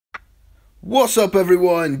What's up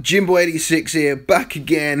everyone, Jimbo86 here, back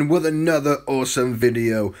again with another awesome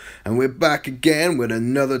video. And we're back again with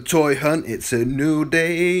another toy hunt. It's a new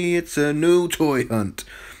day, it's a new toy hunt.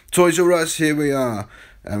 Toys R Us, here we are.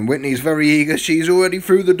 And Whitney's very eager, she's already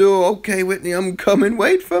through the door. Okay Whitney, I'm coming,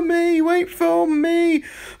 wait for me, wait for me.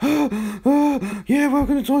 Yeah,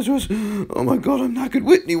 welcome to Toys R Us. Oh my god, I'm knackered.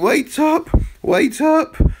 Whitney, wait up, wait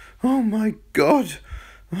up. Oh my god.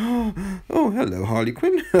 Oh, hello, Harley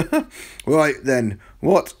Quinn. Right then,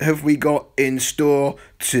 what have we got in store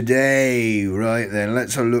today? Right then,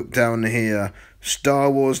 let's have a look down here. Star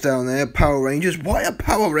Wars down there, Power Rangers. Why are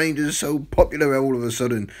Power Rangers so popular all of a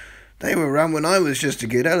sudden? They were around when I was just a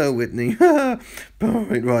kid. Hello, Whitney.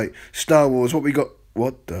 Right, Star Wars, what we got?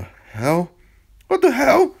 What the hell? What the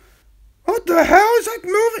hell? What the hell is that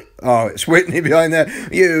moving? Oh, it's Whitney behind there.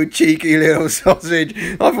 You cheeky little sausage.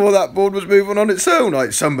 I thought that board was moving on its own,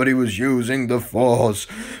 like somebody was using the force.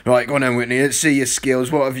 Right, go on then, Whitney. Let's see your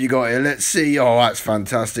skills. What have you got here? Let's see. Oh, that's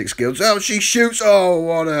fantastic skills. Oh, she shoots. Oh,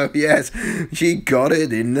 what a... Yes, she got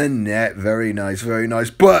it in the net. Very nice, very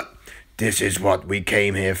nice. But... this is what we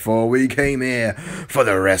came here for. We came here for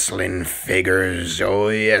the wrestling figures. Oh,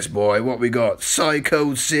 yes, boy. What we got?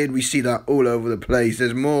 Psycho Sid. We see that all over the place.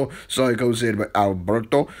 There's more Psycho Sid with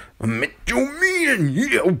Alberto. Mitchell Man.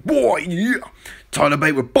 Yeah, boy. Yeah. Tyler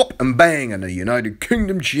Bate with Bop and Bang and the United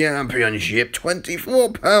Kingdom Championship.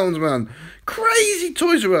 £24, man. Crazy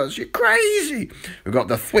Toys R Us. You're crazy. We've got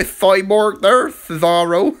the Swiss Cyborg there.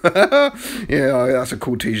 Cesaro. Yeah, that's a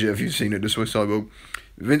cool t-shirt if you've seen it. The Swiss Cyborg.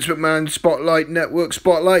 Vince McMahon Spotlight Network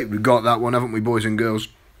Spotlight. We've got that one, haven't we, boys and girls?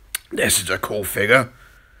 This is a cool figure.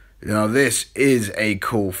 Now, this is a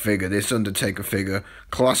cool figure. This Undertaker figure.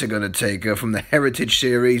 Classic Undertaker from the Heritage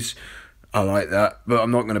series. I like that, but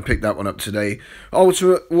I'm not going to pick that one up today.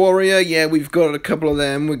 Ultimate Warrior. Yeah, we've got a couple of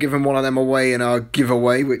them. We're giving one of them away in our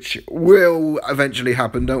giveaway, which will eventually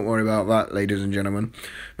happen. Don't worry about that, ladies and gentlemen.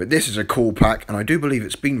 But this is a cool pack, and I do believe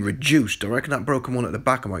it's been reduced. I reckon that broken one at the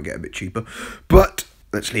back I might get a bit cheaper. But...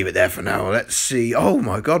 let's leave it there for now. Let's see. Oh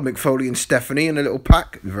my god, Mick Foley and Stephanie in a little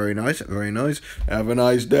pack. Very nice, very nice. Have a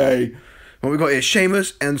nice day. What we got here?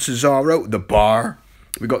 Sheamus and Cesaro, the Bar.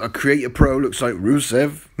 We got a Creator Pro, looks like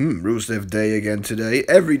Rusev. Rusev Day again today.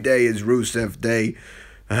 Every day is Rusev Day.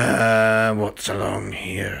 What's along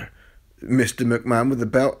here? Mr. McMahon with the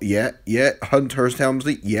belt. Yeah. Hunter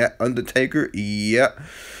Helmsley. Yeah. Undertaker. Yeah.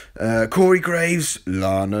 Corey Graves,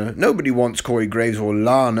 Lana. Nobody wants Corey Graves or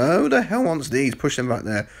Lana. Who the hell wants these? Push them back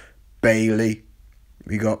there. Bayley.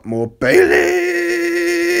 We got more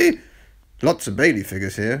Bayley. Lots of Bayley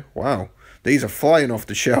figures here. Wow. These are flying off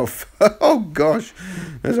the shelf. Oh gosh.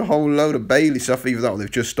 There's a whole load of Bayley stuff. Either that or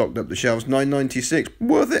they've just stocked up the shelves. $9.96.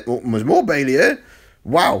 Worth it. Oh, there's more Bayley here.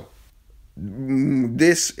 Wow.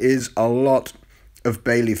 This is a lot of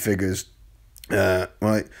Bayley figures.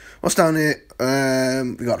 Right, what's down here?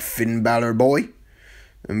 We got Finn Balor boy,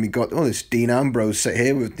 and we got this Dean Ambrose set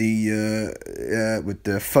here with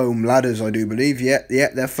the foam ladders, I do believe. Yeah,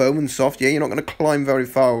 they're foam and soft. Yeah, you're not going to climb very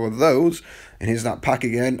far with those. And here's that pack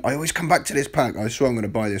again. I always come back to this pack. I swear I'm going to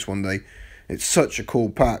buy this one day. It's such a cool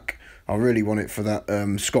pack. I really want it for that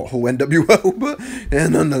Scott Hall NWO, but yeah,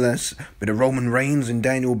 nonetheless, bit of Roman Reigns and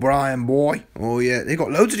Daniel Bryan boy. Oh yeah, they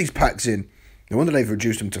got loads of these packs in. No wonder they've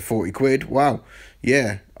reduced them to 40 quid. Wow.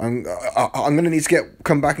 Yeah. I'm going to need to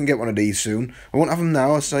come back and get one of these soon. I won't have them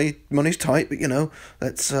now. I say money's tight, but you know,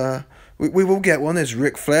 let's we will get one. There's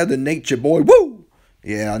Ric Flair, the Nature Boy. Woo!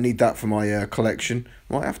 Yeah, I need that for my collection.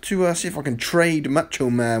 Might have to see if I can trade Macho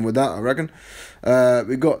Man with that, I reckon.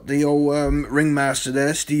 We got the old ringmaster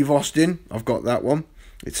there, Steve Austin. I've got that one.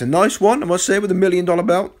 It's a nice one, I must say, with a $1 million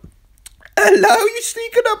belt. Hello, you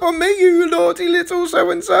sneaking up on me, you naughty little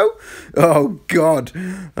so-and-so? Oh, God.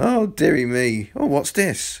 Oh, dearie me. Oh, what's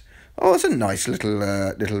this? Oh, it's a nice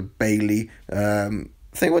little Bayley thing.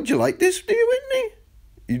 What, do you like this, do you, Whitney?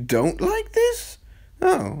 You don't like this?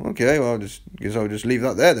 Oh, okay, well, guess I'll just leave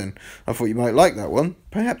that there then. I thought you might like that one.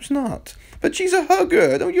 Perhaps not. But she's a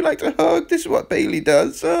hugger. Don't you like to hug? This is what Bayley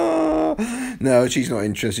does. Oh. No, she's not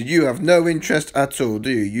interested. You have no interest at all, do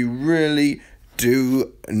you? You really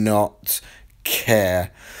do not care.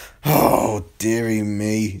 Oh, dearie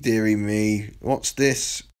me, dearie me. What's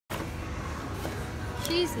this?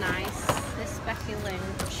 She's nice. This Becky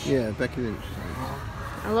Lynch. Yeah, Becky Lynch.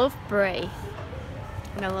 I love Brie.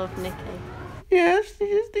 And I love Nikki. Yes,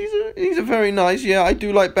 these are very nice. Yeah, I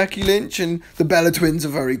do like Becky Lynch, and the Bella Twins are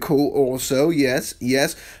very cool also. Yes.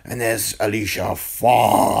 And there's Alicia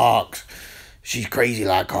Fox. She's crazy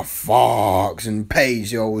like a fox. And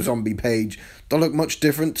Paige, the old zombie Paige, don't look much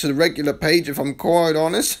different to the regular Paige, if I'm quite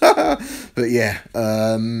honest. But yeah,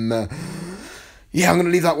 yeah, I'm going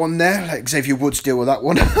to leave that one there. Let Xavier Woods deal with that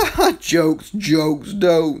one. Jokes.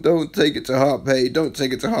 Don't take it to heart, Paige. Don't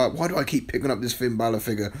take it to heart. Why do I keep picking up this Finn Balor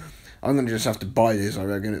figure? I'm going to just have to buy this, I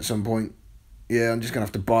reckon, at some point. Yeah, I'm just going to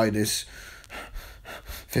have to buy this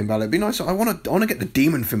Finn Balor. It'd be nice. I want to get the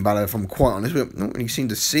Demon Finn Balor, if I'm quite honest. But I don't really seem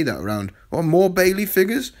to see that around. Or more Bayley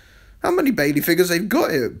figures? How many Bayley figures they've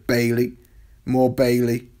got here? Bayley. More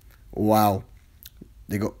Bayley. Wow.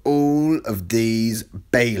 They got all of these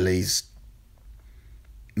Baileys.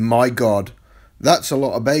 My God, that's a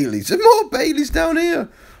lot of Baileys. There's more Baileys down here.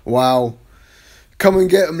 Wow. Come and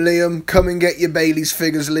get them, Liam. Come and get your Baileys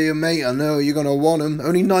figures, Liam, mate. I know you're going to want them.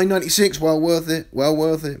 Only $9.96. Well worth it. Well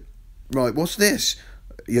worth it. Right, what's this?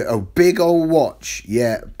 Yeah, a big old watch.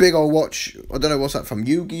 Yeah, big old watch. I don't know what's that from,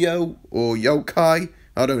 Yu-Gi-Oh? Or Yokai?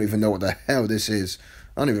 I don't even know what the hell this is.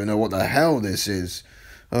 I don't even know what the hell this is.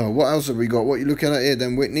 Oh, what else have we got? What are you looking at here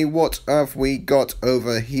then, Whitney? What have we got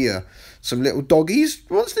over here? Some little doggies.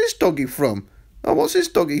 What's this doggy from? Oh, what's this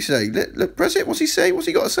doggy say? Let press it. What's he say? What's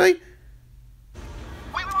he got to say?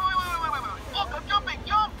 Wait. Look, I'm jumping,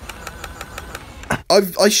 jump!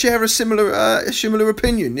 I share a similar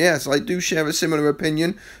opinion. Yes, I do share a similar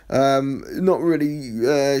opinion. Not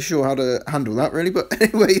really sure how to handle that, really. But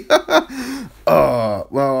anyway,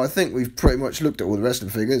 well, I think we've pretty much looked at all the rest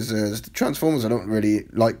of the figures. The Transformers, I don't really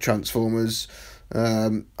like Transformers.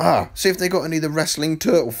 See if they got any of the wrestling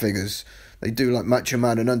turtle figures. They do like Macho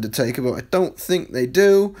Man and Undertaker, but I don't think they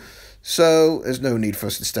do. So there's no need for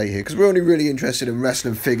us to stay here, because we're only really interested in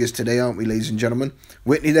wrestling figures today, aren't we, ladies and gentlemen?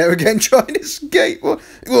 Whitney there again, trying to skate. Well,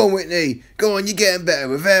 go on, Whitney. Go on, you're getting better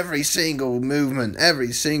with every single movement,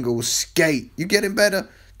 every single skate. You're getting better.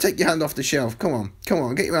 Take your hand off the shelf. Come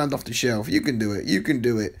on, get your hand off the shelf. You can do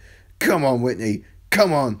it. Come on, Whitney.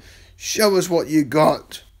 Come on. Show us what you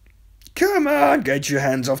got. Come on, get your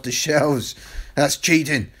hands off the shelves. That's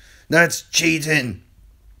cheating. That's cheating.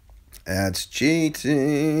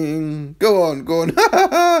 Go on.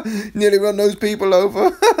 Nearly run those people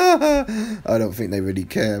over. I don't think they really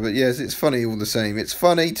care, but yes, it's funny all the same. It's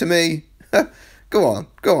funny to me. Go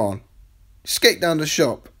on. Skate down the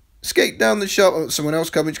shop. Oh, someone else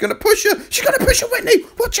coming. She's going to push her. Whitney.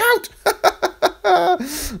 Watch out.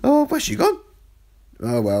 Oh, where's she gone?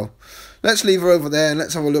 Oh, well. Let's leave her over there and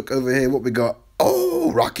let's have a look over here. What we got?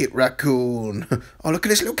 Oh, Rocket Raccoon. Oh, look at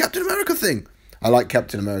this little Captain America thing. I like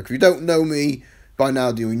Captain America. If you don't know me by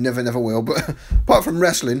now, you never will. But apart from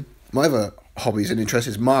wrestling, my other hobbies and interests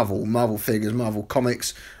is Marvel figures, Marvel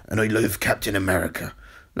comics, and I love Captain America.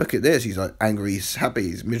 Look at this. He's like angry, he's happy,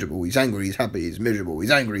 he's miserable. He's angry, he's happy, he's miserable. He's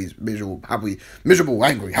angry, he's miserable, happy, miserable,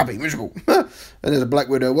 angry, happy, miserable. And there's a Black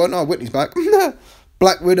Widow. Well, no, Whitney's back.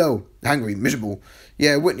 Black Widow, angry, miserable.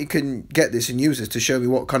 Yeah, Whitney can get this and use this to show me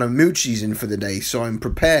what kind of mood she's in for the day, so I'm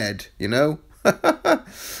prepared, you know?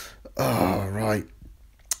 Oh, right.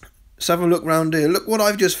 Let's have a look round here. Look what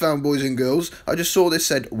I've just found, boys and girls. I just saw this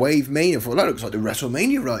said Wave Mania. That looks like the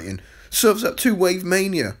WrestleMania writing. Serves up to Wave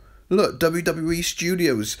Mania. Look, WWE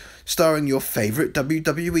Studios, starring your favourite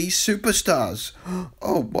WWE superstars.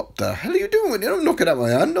 Oh, what the hell are you doing? Don't knock it out my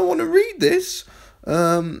hand. I don't want to read this.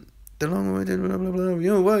 The long way, blah, blah, blah.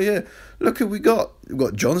 You know, well, yeah. Look who we got. We've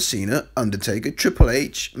got John Cena, Undertaker, Triple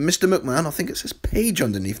H, Mr. McMahon. I think it says Page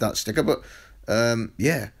underneath that sticker, but,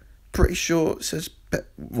 yeah. Pretty sure it says...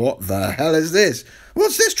 What the hell is this?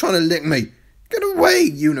 What's this trying to lick me? Get away,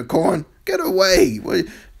 unicorn. Get away.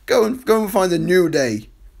 Go and find the New Day.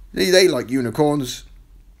 They like unicorns.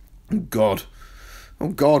 Oh, God. Oh,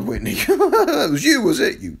 God, Whitney. That was you, was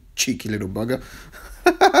it? You cheeky little bugger.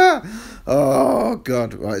 Oh,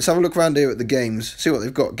 God. Right, let's have a look around here at the games. See what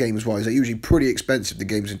they've got games-wise. They're usually pretty expensive, the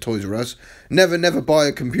games in Toys R Us. Never buy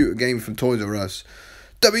a computer game from Toys R Us.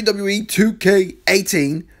 WWE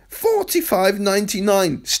 2K18...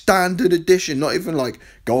 $45.99 standard edition, not even like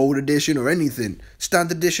gold edition or anything.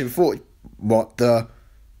 Standard edition 40. What the?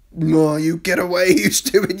 Oh, you get away, you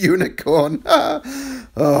stupid unicorn.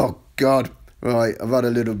 Oh, God. Right, I've had a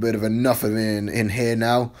little bit of enough of it in here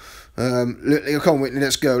now. Come on, Whitney,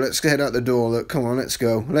 let's go. Let's head out the door. Look, come on, let's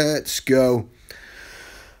go. Right,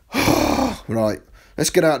 let's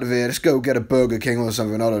get out of here. Let's go get a Burger King or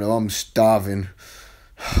something. I don't know, I'm starving.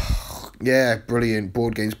 Yeah, brilliant.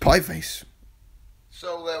 Board games. Pie face.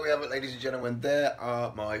 So there we have it, ladies and gentlemen. There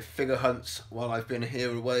are my figure hunts while I've been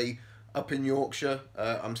here away up in Yorkshire.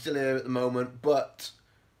 I'm still here at the moment, but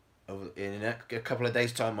in a couple of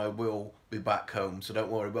days' time I will be back home, so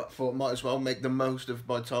don't worry. But I thought I might as well make the most of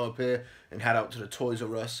my time up here and head out to the Toys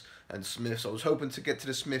R Us and Smiths. I was hoping to get to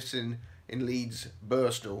the Smiths in Leeds,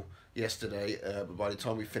 Birstall yesterday, but by the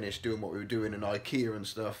time we finished doing what we were doing in IKEA and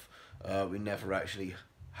stuff, we never actually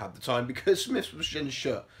had the time because Smith's was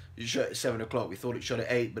shut. It shut at 7 o'clock. We thought it shut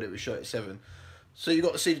at 8, but it was shut at 7. So you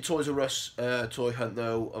got to see the Toys R Us toy hunt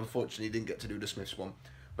though. Unfortunately, didn't get to do the Smiths one.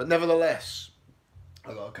 But nevertheless,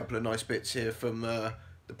 I got a couple of nice bits here from the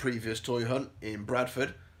previous toy hunt in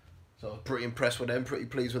Bradford. So I was pretty impressed with them, pretty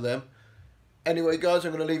pleased with them. Anyway guys,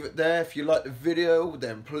 I'm going to leave it there. If you like the video,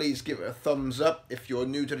 then please give it a thumbs up. If you're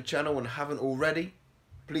new to the channel and haven't already,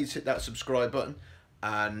 please hit that subscribe button.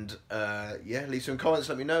 And yeah, leave some comments,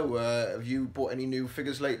 let me know. Have you bought any new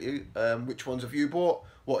figures lately? Which ones have you bought?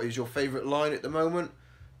 What is your favourite line at the moment?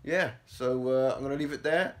 Yeah, so I'm going to leave it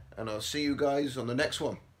there. And I'll see you guys on the next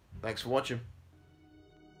one. Thanks for watching.